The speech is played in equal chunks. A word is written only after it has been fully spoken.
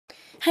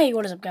Hey,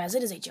 what is up, guys?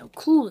 It is Joe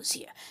Clueless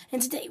here,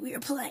 and today we are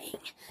playing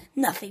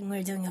nothing.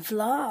 We're doing a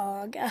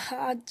vlog.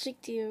 I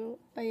tricked you.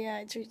 Oh yeah,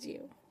 I tricked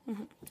you. I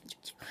tricked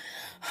you.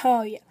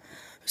 Oh yeah.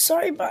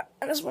 Sorry, but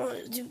I just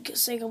wanted to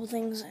say a couple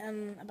things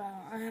and about.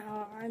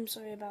 I'm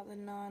sorry about the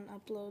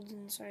non-uploads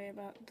and sorry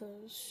about the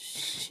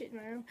shit in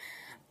my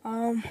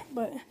room.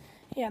 But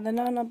yeah, the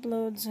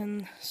non-uploads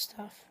and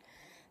stuff.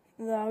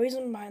 The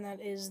reason behind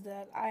that is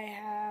that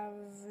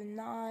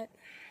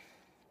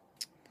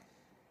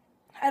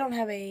I don't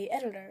have an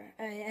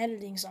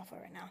editing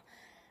software right now.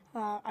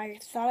 I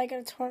thought I got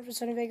a torrent for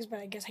Sony Vegas, but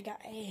I guess I got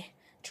a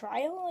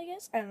trial,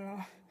 I don't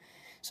know.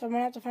 So I'm going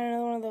to have to find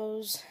another one of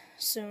those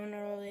soon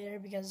or later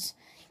because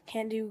I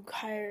can't do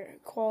higher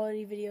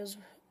quality videos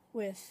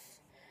with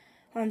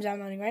what I'm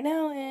downloading right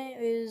now.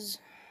 It is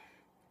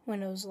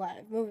Windows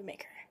Live Movie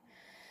Maker.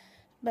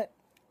 But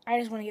I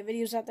just want to get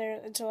videos out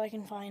there until I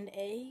can find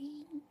a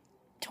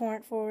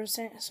torrent for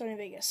Sony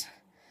Vegas.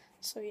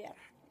 So yeah.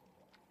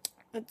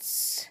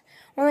 That's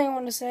one thing I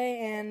want to say,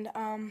 and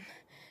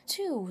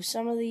two,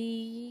 some of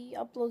the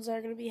uploads that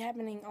are going to be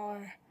happening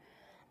are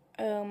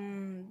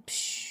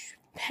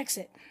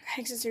Hexit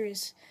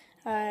series.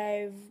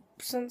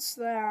 Since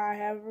I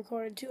have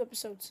recorded 2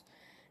 episodes,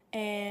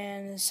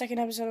 and the second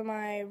episode of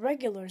my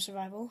regular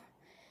survival,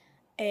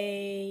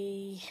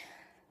 and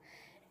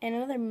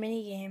another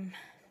mini game.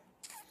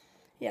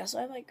 Yeah, so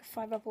I have like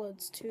 4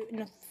 uploads to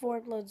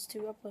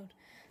upload.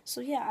 So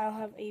yeah, I'll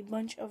have a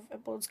bunch of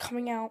uploads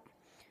coming out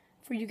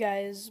for you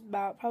guys.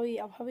 I'll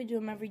probably do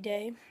them every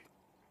day.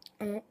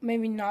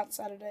 Maybe not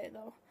Saturday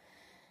though.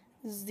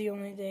 This is the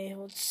only day,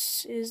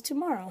 which is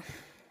tomorrow.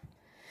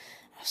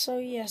 So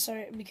yeah,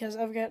 sorry, because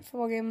I've got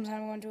football games.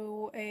 I'm going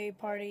to a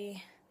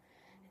party,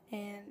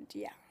 and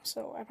yeah,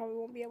 so I probably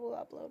won't be able to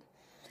upload.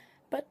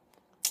 But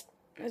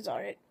it's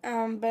alright.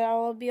 But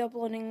I'll be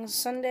uploading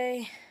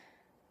Sunday,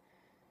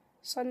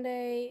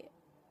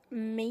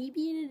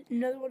 maybe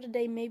another one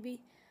today, maybe.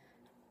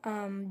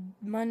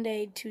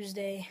 Monday,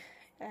 Tuesday,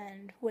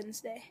 and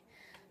Wednesday.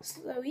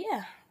 So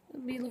yeah,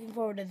 I'll be looking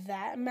forward to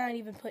that. I might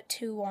even put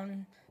 2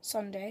 on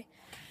Sunday,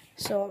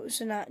 so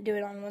not do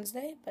it on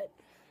Wednesday, but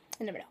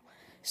I never know.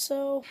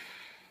 So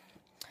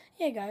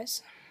yeah,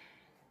 guys,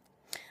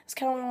 that's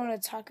kind of what I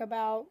want to talk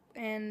about,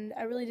 and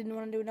I really didn't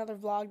want to do another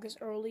vlog this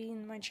early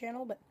in my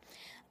channel,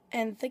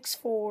 and thanks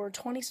for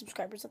 20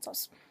 subscribers. That's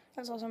awesome.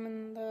 That's awesome.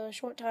 In the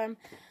short time,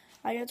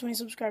 I got 20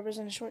 subscribers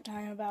in a short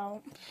time,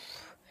 about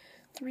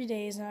 3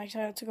 days, and I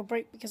took a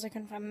break because I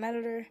couldn't find an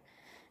editor,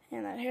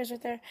 and that hair's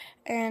right there,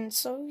 and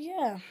so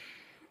yeah,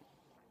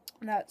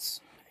 that's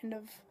kind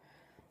of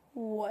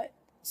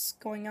what's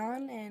going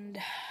on, and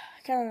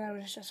I kind of had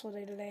a stressful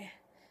day today,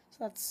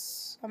 so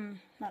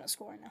I'm not at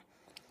school right now.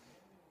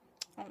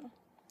 I don't know,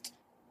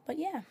 but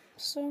yeah,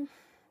 so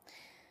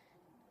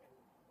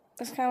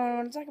that's kind of what I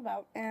want to talk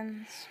about,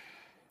 and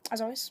as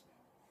always,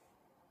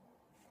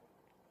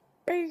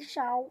 peace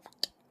out.